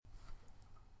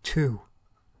2.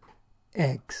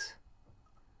 Eggs.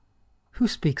 Who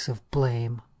speaks of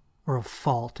blame or of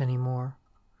fault anymore?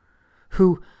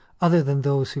 Who, other than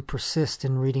those who persist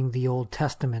in reading the Old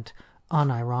Testament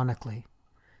unironically,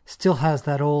 still has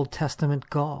that Old Testament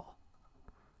gall?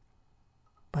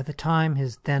 By the time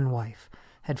his then-wife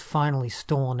had finally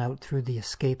stolen out through the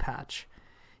escape hatch,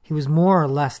 he was more or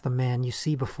less the man you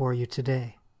see before you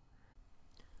today.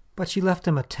 But she left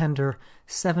him a tender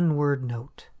 7-word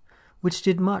note, which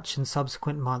did much in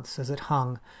subsequent months as it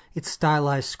hung, its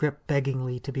stylized script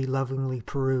beggingly to be lovingly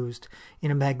perused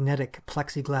in a magnetic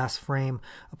plexiglass frame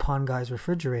upon Guy's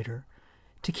refrigerator,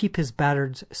 to keep his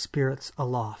battered spirits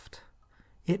aloft.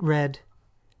 It read,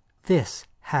 "This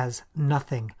has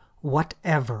nothing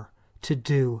whatever to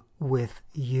do with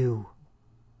you."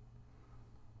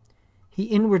 He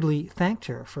inwardly thanked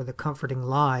her for the comforting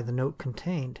lie the note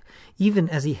contained, even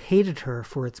as he hated her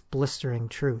for its blistering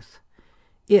truth.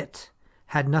 It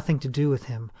had nothing to do with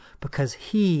him because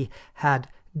he had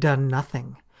done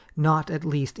nothing, not at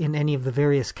least in any of the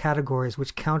various categories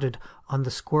which counted on the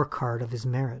scorecard of his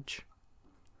marriage.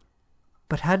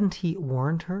 But hadn't he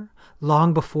warned her,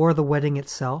 long before the wedding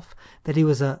itself, that he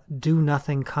was a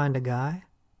do-nothing kind of guy?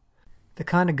 The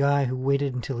kind of guy who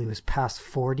waited until he was past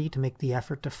 40 to make the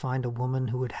effort to find a woman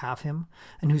who would have him,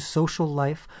 and whose social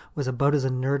life was about as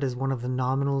inert as one of the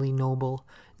nominally noble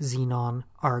xenon,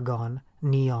 argon,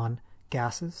 neon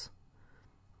gases.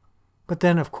 But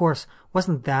then, of course,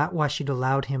 wasn't that why she'd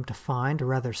allowed him to find, or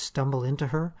rather stumble into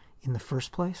her, in the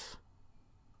first place?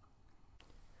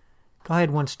 Guy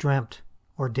had once dreamt,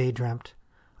 or daydreamt,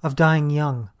 of dying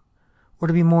young, or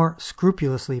to be more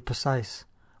scrupulously precise,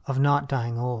 of not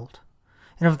dying old,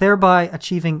 and of thereby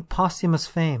achieving posthumous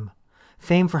fame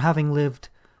for having lived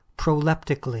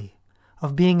proleptically,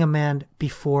 of being a man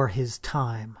before his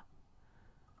time.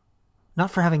 Not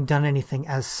for having done anything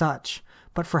as such,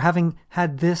 but for having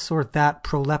had this or that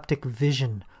proleptic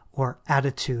vision, or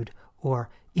attitude, or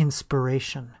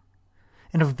inspiration,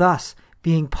 and of thus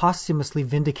being posthumously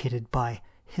vindicated by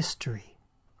history.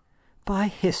 By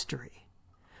history.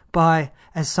 By,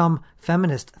 as some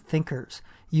feminist thinkers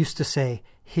used to say,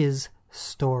 his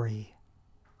story.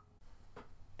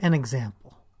 An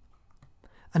example.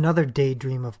 Another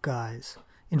daydream of Guy's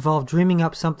involved dreaming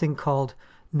up something called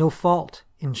no-fault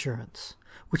insurance,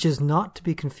 which is not to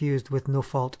be confused with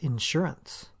no-fault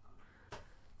insurance.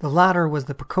 The latter was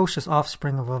the precocious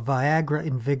offspring of a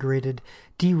Viagra-invigorated,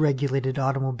 deregulated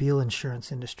automobile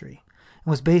insurance industry,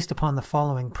 and was based upon the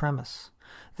following premise: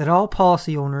 that all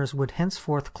policy owners would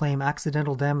henceforth claim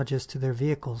accidental damages to their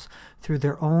vehicles through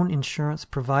their own insurance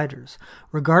providers,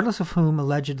 regardless of whom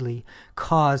allegedly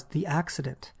caused the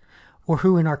accident, or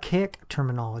who in archaic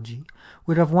terminology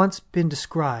would have once been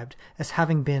described as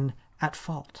having been at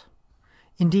fault.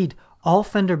 Indeed, all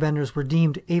fender benders were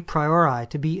deemed a priori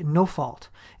to be no fault,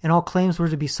 and all claims were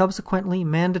to be subsequently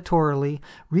mandatorily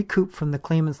recouped from the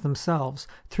claimants themselves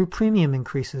through premium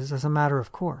increases as a matter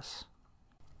of course.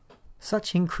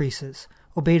 Such increases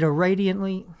obeyed a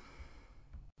radiantly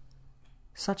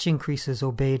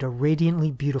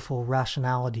beautiful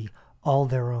rationality all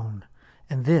their own,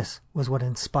 and this was what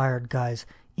inspired Guy's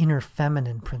inner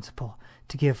feminine principle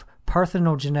to give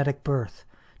parthenogenetic birth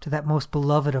to that most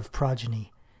beloved of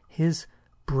progeny, his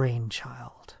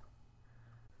brainchild.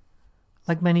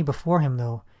 Like many before him,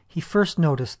 though, he first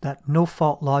noticed that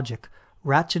no-fault logic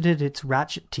ratcheted its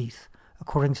ratchet teeth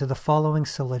according to the following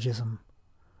syllogism.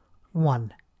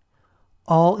 1.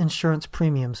 All insurance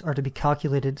premiums are to be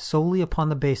calculated solely upon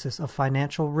the basis of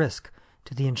financial risk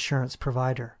to the insurance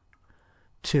provider.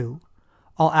 2.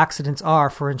 All accidents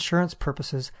are, for insurance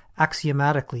purposes,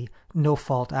 axiomatically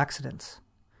no-fault accidents.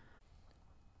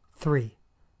 3.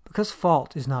 Because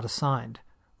fault is not assigned,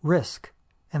 risk,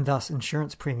 and thus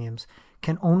insurance premiums,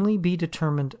 can only be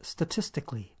determined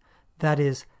statistically, that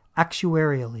is,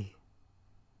 actuarially.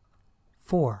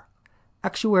 4.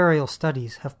 Actuarial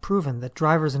studies have proven that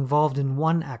drivers involved in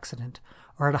one accident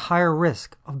are at a higher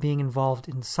risk of being involved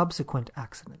in subsequent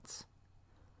accidents.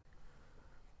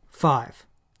 5.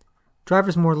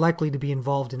 Drivers more likely to be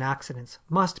involved in accidents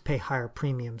must pay higher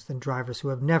premiums than drivers who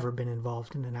have never been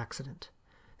involved in an accident.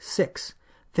 6.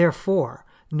 Therefore,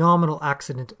 nominal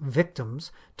accident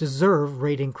victims deserve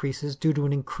rate increases due to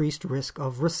an increased risk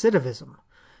of recidivism.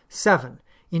 7.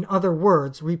 In other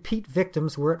words, repeat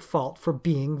victims were at fault for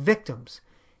being victims.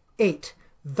 8.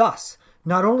 Thus,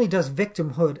 not only does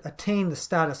victimhood attain the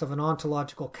status of an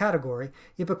ontological category,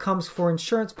 it becomes, for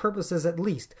insurance purposes at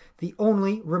least, the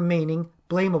only remaining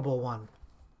blamable one.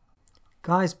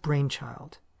 Guy's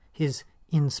brainchild, his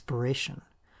inspiration,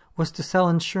 was to sell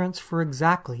insurance for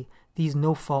exactly these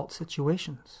no-fault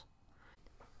situations.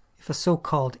 If a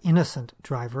so-called innocent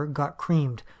driver got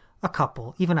creamed a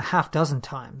couple, even a half dozen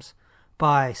times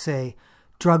by, say,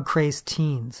 drug-crazed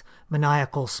teens,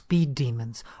 maniacal speed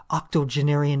demons,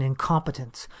 octogenarian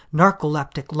incompetents,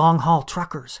 narcoleptic long-haul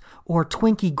truckers, or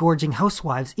Twinkie-gorging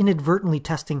housewives inadvertently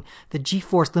testing the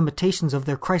G-force limitations of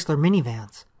their Chrysler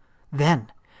minivans,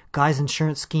 then Guy's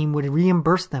insurance scheme would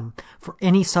reimburse them for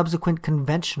any subsequent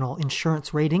conventional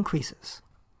insurance rate increases.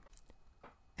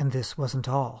 And this wasn't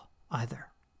all, either.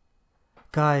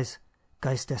 Guy's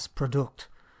Geistesprodukt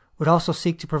would also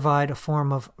seek to provide a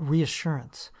form of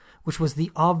reassurance, which was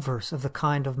the obverse of the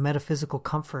kind of metaphysical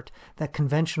comfort that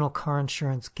conventional car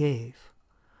insurance gave,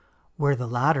 where the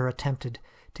latter attempted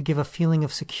to give a feeling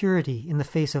of security in the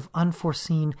face of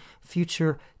unforeseen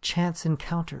future chance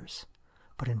encounters,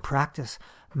 but in practice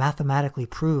mathematically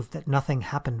proved that nothing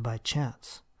happened by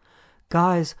chance.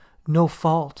 Guy's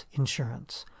no-fault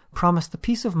insurance promised the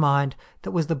peace of mind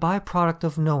that was the byproduct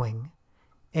of knowing,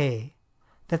 A,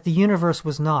 that the universe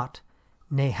was not,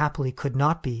 nay happily could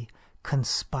not be,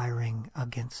 conspiring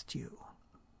against you.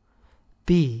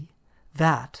 B,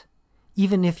 that,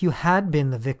 even if you had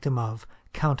been the victim of,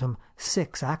 count 'em,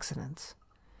 6 accidents,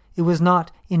 it was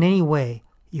not in any way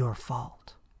your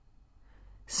fault.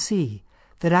 C,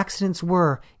 that accidents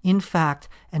were, in fact,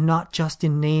 and not just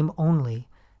in name only,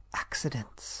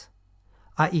 accidents,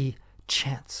 i.e.,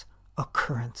 chance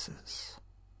occurrences.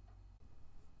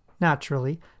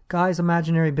 Naturally, Guy's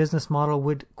imaginary business model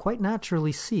would quite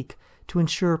naturally seek to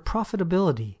ensure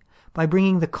profitability by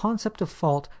bringing the concept of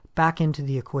fault back into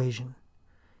the equation.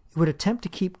 It would attempt to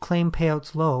keep claim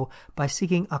payouts low by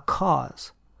seeking a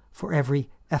cause for every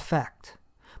effect,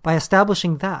 by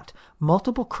establishing that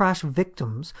multiple crash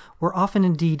victims were often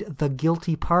indeed the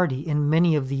guilty party in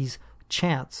many of these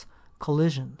chance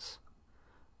collisions.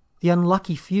 The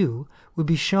unlucky few would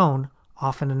be shown,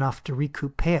 often enough to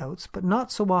recoup payouts, but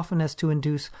not so often as to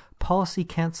induce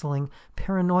policy-canceling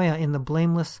paranoia in the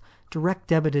blameless,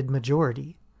 direct-debited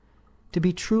majority, to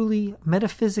be truly,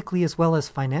 metaphysically as well as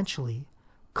financially,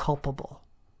 culpable.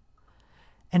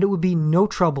 And it would be no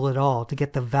trouble at all to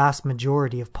get the vast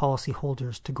majority of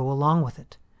policyholders to go along with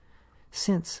it,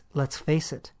 since, let's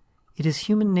face it, it is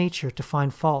human nature to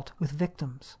find fault with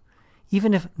victims,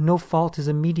 even if no fault is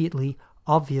immediately,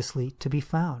 obviously to be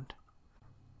found.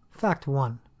 Fact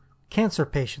 1. Cancer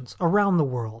patients around the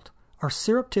world are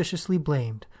surreptitiously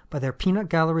blamed by their peanut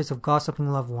galleries of gossiping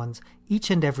loved ones each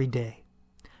and every day.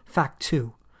 Fact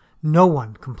 2. No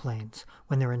one complains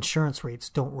when their insurance rates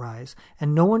don't rise,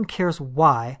 and no one cares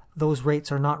why those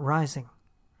rates are not rising.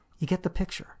 You get the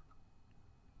picture.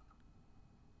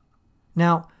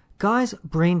 Now, Guy's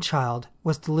brainchild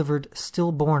was delivered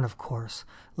stillborn, of course,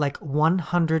 like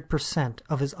 100%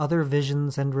 of his other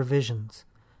visions and revisions,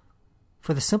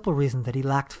 for the simple reason that he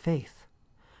lacked faith,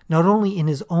 not only in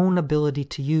his own ability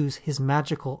to use his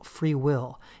magical free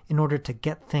will in order to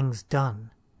get things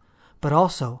done, but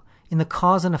also in the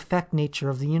cause and effect nature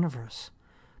of the universe,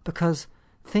 because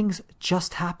things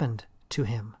just happened to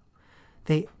him.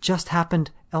 They just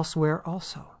happened elsewhere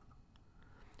also.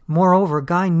 Moreover,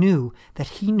 Guy knew that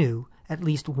he knew at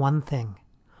least one thing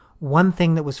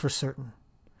that was for certain,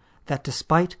 that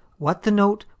despite what the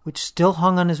note which still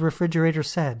hung on his refrigerator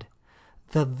said,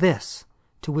 the "this"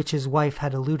 to which his wife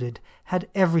had alluded had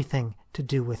everything to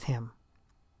do with him.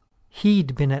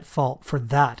 He'd been at fault for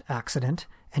that accident,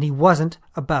 and he wasn't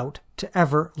about to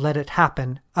ever let it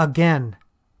happen again.